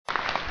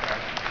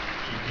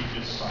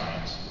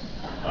science.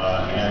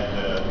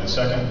 And the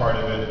second part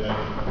of it,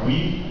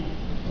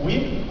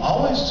 we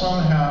always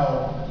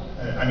somehow,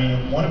 I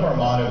mean, one of our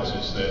mottos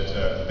is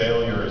that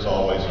failure is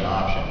always an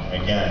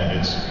option. Again,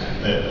 it's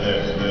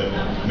the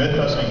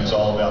myth-busting is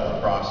all about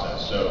the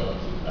process. So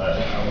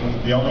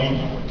the only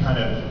kind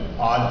of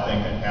odd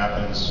thing that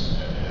happens,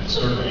 it's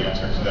sort of the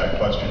answer to that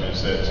question,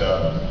 is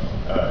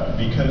that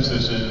because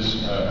this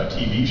is a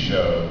TV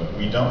show,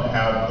 we don't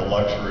have the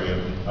luxury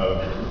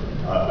of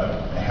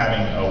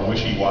having a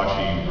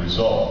wishy-washy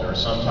result. There are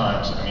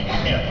sometimes, I mean,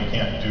 we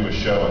can't do a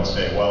show and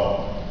say,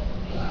 well,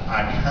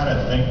 I kind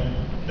of think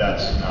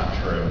that's not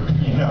true,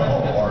 you know,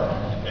 or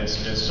it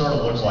sort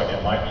of looks like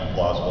it might be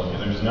plausible.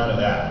 There's none of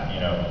that, you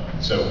know.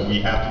 So we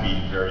have to be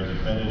very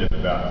definitive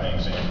about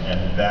things,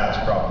 and that's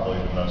probably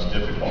the most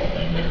difficult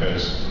thing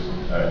because,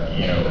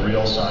 you know,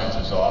 real science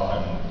is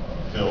often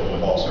filled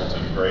with all sorts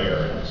of gray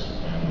areas,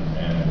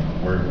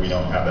 and we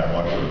don't have that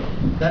luxury.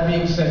 That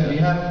being said, we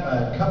have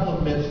a couple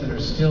of myths that are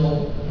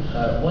still,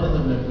 one of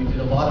them that we did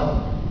a lot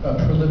of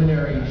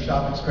preliminary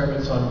shop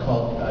experiments on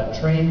called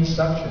train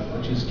suction,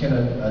 which is can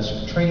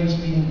a train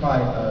speeding by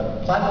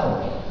a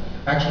platform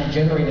actually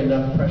generate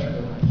enough pressure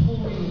to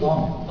pull you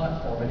off the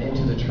platform and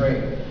into the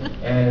train.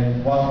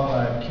 And while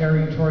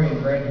Carrie, Tori,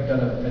 and Grant have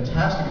done a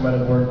fantastic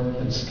amount of work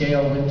at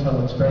scale wind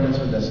tunnel experiments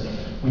with this,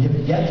 we have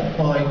yet to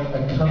find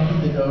a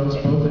company that owns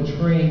both a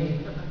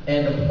train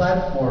and a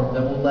platform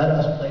that will let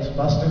us place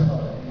Buster on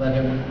it, let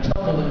him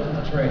tumble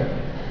into the train.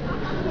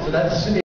 So that's